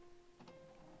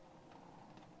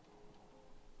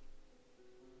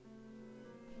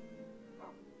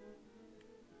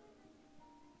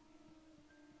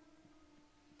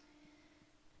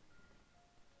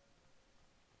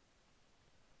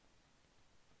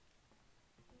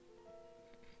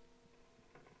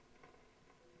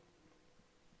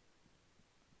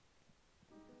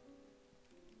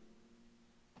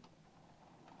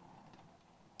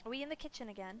 Are we in the kitchen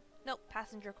again? Nope,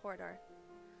 passenger corridor.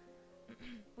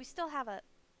 We still have a...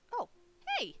 Oh,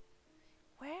 hey!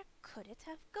 Where could it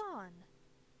have gone?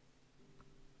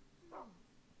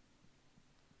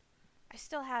 I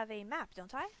still have a map,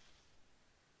 don't I?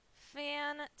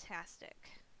 Fantastic.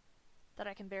 That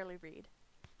I can barely read.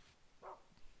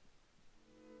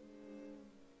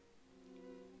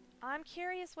 I'm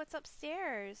curious what's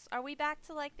upstairs. Are we back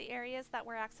to, like, the areas that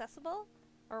were accessible?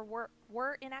 Or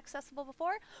were inaccessible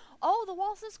before? Oh, the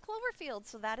wall says Cloverfield,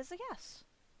 so that is a yes.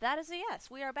 That is a yes.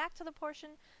 We are back to the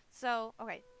portion. So,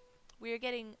 okay. We are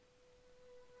getting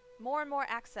more and more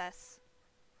access.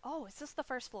 Oh, is this the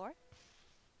first floor?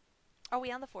 Are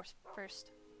we on the first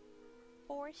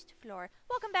floor?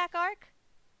 Welcome back, Ark.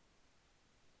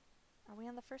 Are we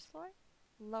on the first floor?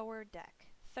 Lower deck.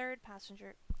 Third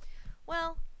passenger.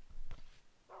 Well,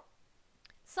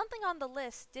 something on the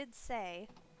list did say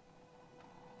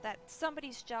that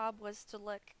somebody's job was to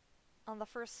look on the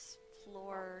first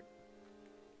floor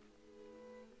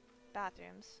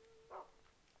bathrooms.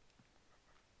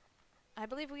 I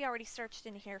believe we already searched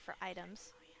in here for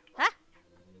items. Huh?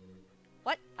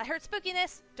 What? I heard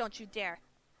spookiness? Don't you dare.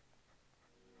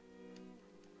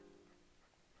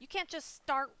 You can't just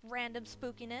start random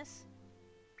spookiness.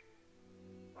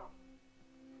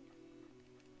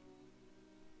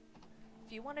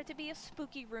 If you wanted to be a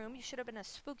spooky room, you should have been a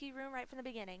spooky room right from the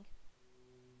beginning.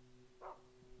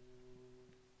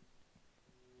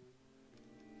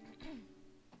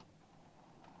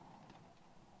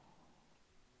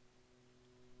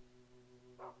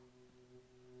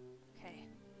 Okay.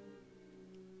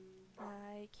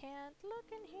 I can't look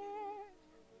in here.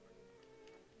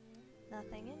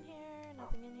 Nothing in here,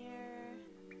 nothing in here.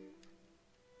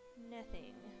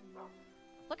 Nothing.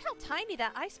 Look how tiny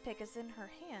that ice pick is in her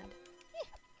hand.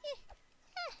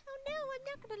 Oh no, I'm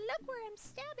not gonna look where I'm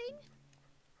stabbing.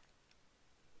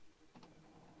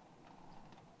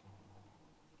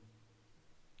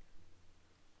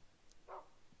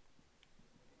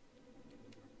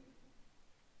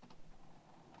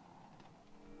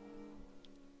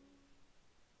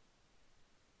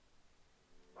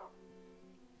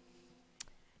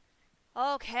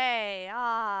 Okay,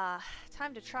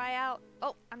 time to try out.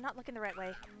 Oh, I'm not looking the right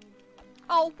way.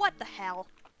 Oh, what the hell?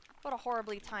 What a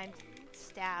horribly timed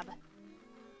stab.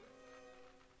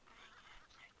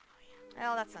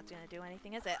 Well, that's not gonna do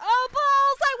anything, is it? Oh,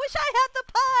 balls! I wish I had the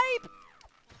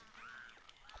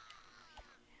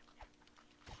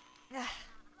pipe!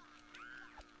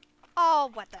 Oh,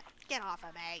 what the? Get off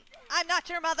of me. I'm not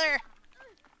your mother!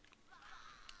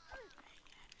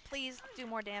 Please do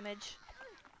more damage.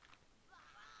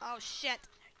 Oh, shit.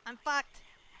 I'm fucked.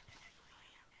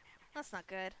 That's not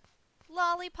good.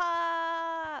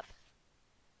 Lollipop!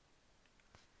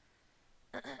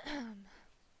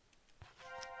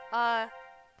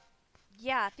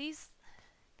 Yeah, these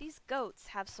goats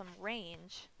have some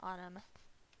range on them.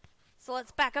 So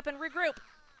let's back up and regroup.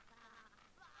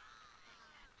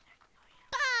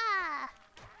 Bah!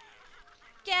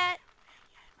 Get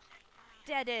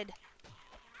deaded.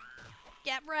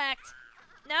 Get wrecked.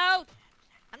 No!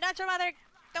 I'm not your mother.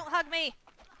 Don't hug me.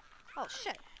 Oh,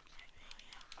 shit.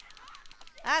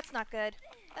 That's not good.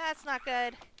 That's not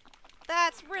good.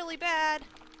 That's really bad.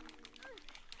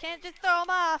 Can't just throw him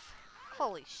off.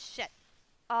 Holy shit.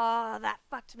 Oh, that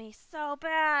fucked me so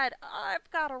bad. I've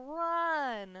gotta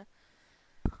run.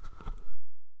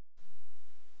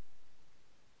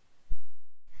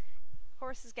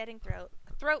 Horse is getting throat.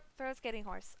 Throat's getting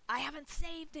horse. I haven't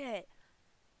saved it.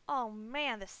 Oh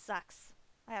man, this sucks.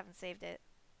 I haven't saved it.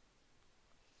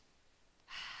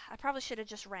 I probably should have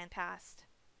just ran past.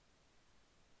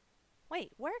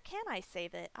 Wait, where can I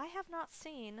save it? I have not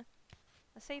seen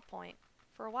a save point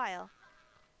for a while.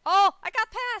 Oh, I got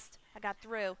past! I got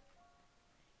through.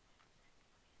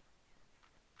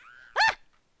 Ah!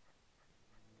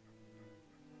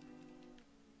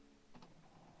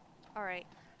 Alright.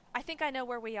 I think I know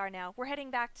where we are now. We're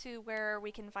heading back to where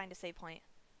we can find a save point.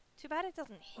 Too bad it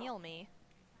doesn't heal me.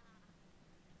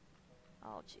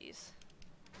 Oh, jeez.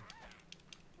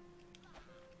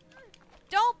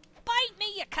 Don't bite me,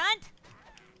 you cunt!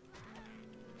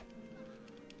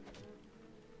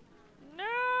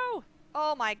 No!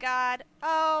 Oh my god.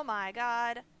 Oh my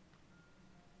god.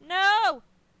 No!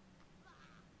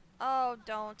 Oh,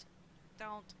 don't.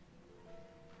 Don't.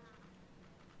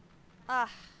 Ugh.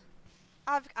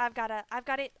 I've gotta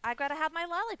have my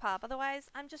lollipop, otherwise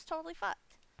I'm just totally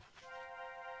fucked.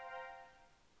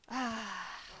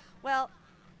 Well.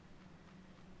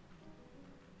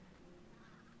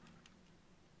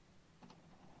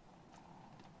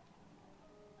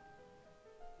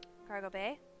 Cargo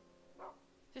bay.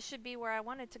 This should be where I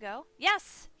wanted to go.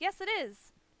 Yes! Yes, it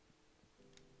is!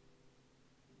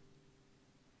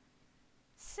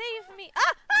 Save me!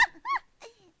 Ah! Ah!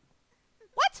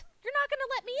 What? You're not gonna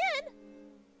let me in?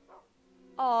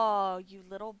 Oh, you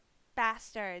little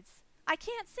bastards. I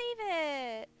can't save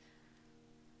it!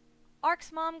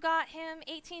 Ark's mom got him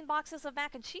 18 boxes of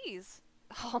mac and cheese.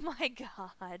 Oh my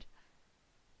god.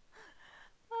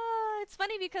 It's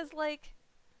funny because, like,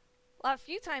 a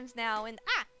few times now in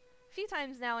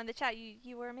the chat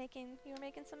you were making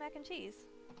some mac and cheese.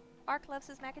 Ark loves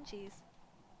his mac and cheese.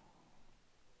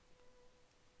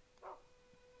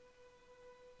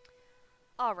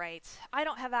 Alright, I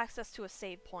don't have access to a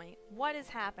save point. What is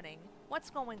happening?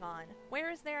 What's going on? Where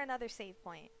is there another save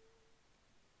point?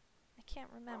 I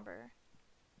can't remember.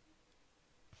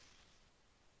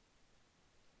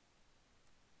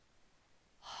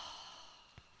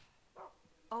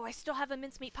 Oh, I still have a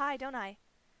mincemeat pie, don't I?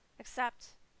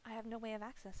 Except I have no way of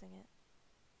accessing it.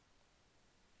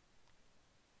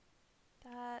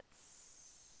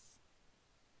 That's...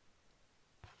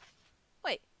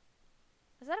 Wait.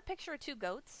 Is that a picture of two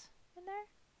goats in there?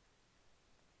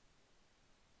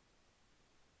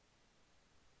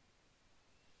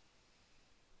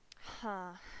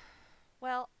 Huh.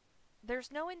 Well,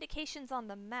 there's no indications on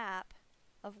the map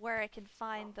of where I can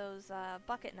find those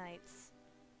bucket knights.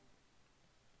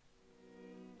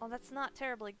 Oh, that's not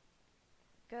terribly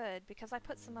good because I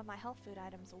put some of my health food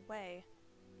items away.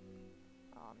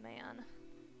 Oh man.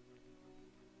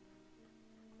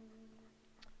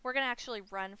 We're gonna actually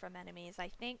run from enemies, I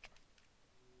think.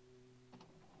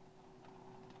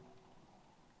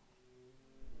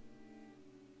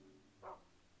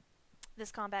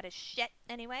 this combat is shit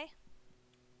anyway.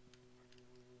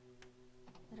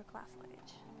 Middle class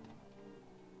luggage.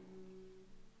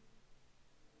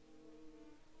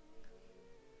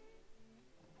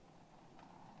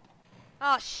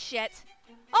 Oh shit.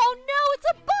 Oh no, it's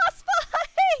a boss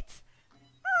fight!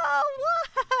 Oh,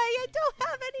 why? I don't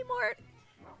have any more.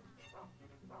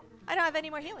 I don't have any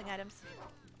more healing items.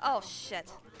 Oh shit.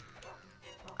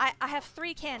 I have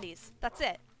 3 candies. That's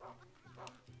it.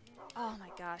 Oh my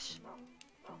gosh.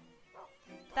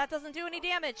 That doesn't do any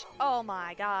damage. Oh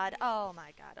my god. Oh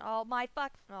my god. Oh my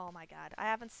fuck. Oh my god. I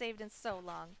haven't saved in so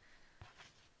long.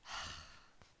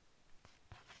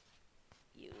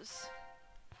 Use.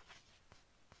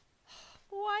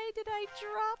 Why did I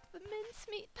drop the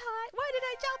mincemeat pie? Why did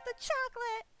I drop the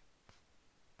chocolate?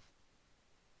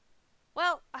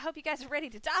 Well, I hope you guys are ready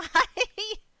to die.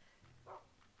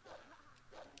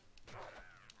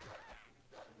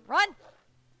 Run!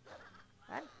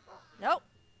 Run. Nope.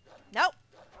 Nope.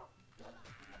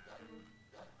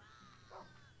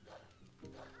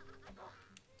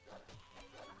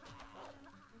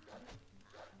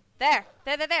 There.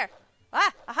 There, there, there.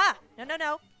 Ah! Aha! No, no,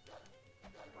 no.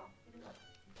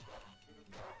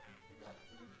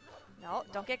 No,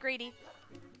 don't get greedy.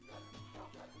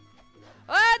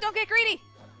 Ah, don't get greedy!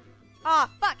 Aw,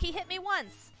 oh, fuck, he hit me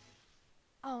once.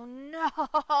 Oh no,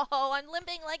 I'm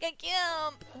limping like a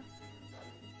gimp.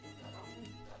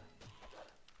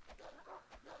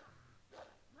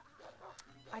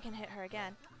 I can hit her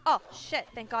again. Oh, shit,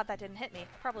 thank God that didn't hit me.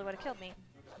 Probably would have killed me.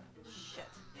 Shit.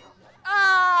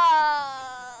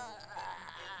 Ah!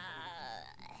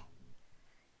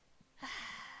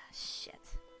 Shit.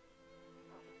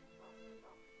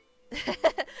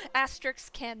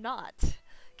 Asterix cannot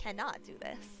do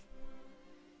this.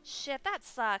 Shit, that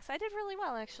sucks. I did really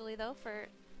well actually though for...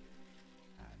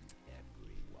 And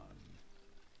everyone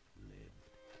lived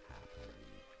happily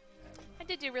ever. I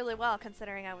did do really well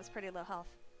considering I was pretty low health.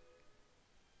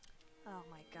 Oh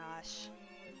my gosh.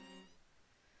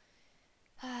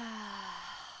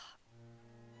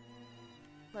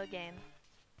 Load game.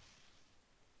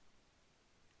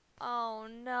 Oh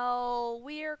no,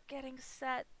 we're getting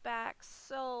set back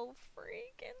so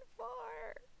freaking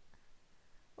far.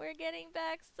 We're getting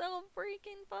back so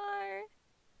freaking far.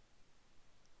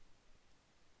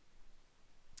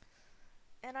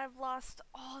 And I've lost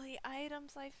all the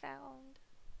items I found.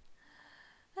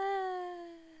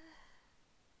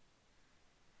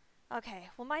 Okay,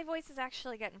 well my voice is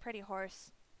actually getting pretty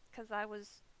hoarse because I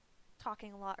was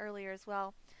talking a lot earlier as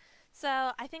well. So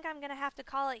I think I'm gonna have to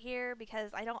call it here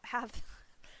because I don't have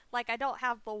like I don't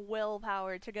have the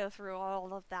willpower to go through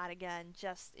all of that again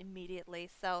just immediately.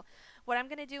 So what I'm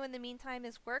gonna do in the meantime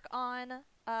is work on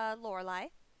Lorelei.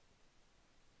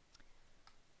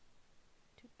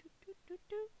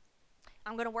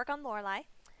 I'm gonna work on Lorelei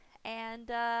and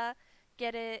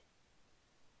get it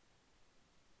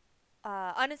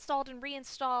uninstalled and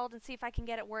reinstalled and see if I can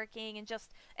get it working and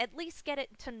just at least get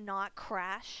it to not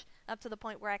crash up to the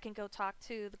point where I can go talk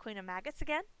to the Queen of Maggots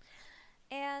again.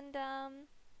 And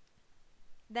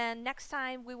then next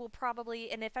time we will probably,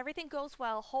 and if everything goes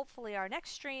well, hopefully our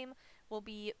next stream will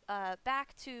be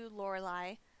back to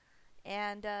Lorelei.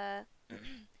 And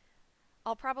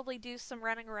I'll probably do some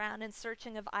running around and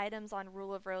searching of items on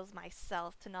Rule of Rose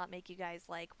myself to not make you guys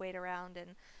like wait around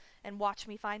and watch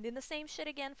me finding the same shit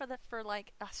again for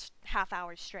like a half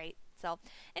hour straight. So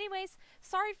anyways,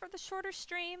 sorry for the shorter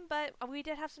stream, but we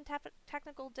did have some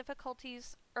technical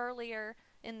difficulties earlier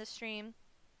in the stream.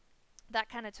 That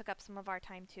kind of took up some of our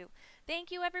time too.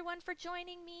 Thank you everyone for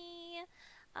joining me.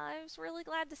 I was really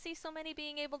glad to see so many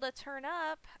being able to turn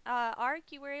up.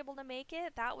 Ark, you were able to make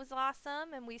it. That was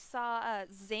awesome. And we saw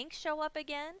Zinc show up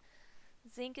again.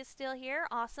 Zinc is still here.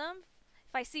 Awesome.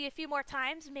 If I see you a few more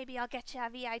times, maybe I'll get you a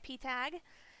VIP tag.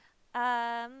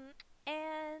 And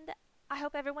I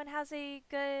hope everyone has a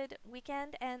good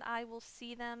weekend, and I will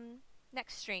see them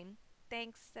next stream.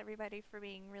 Thanks, everybody, for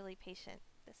being really patient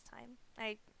this time.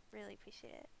 I really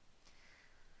appreciate it.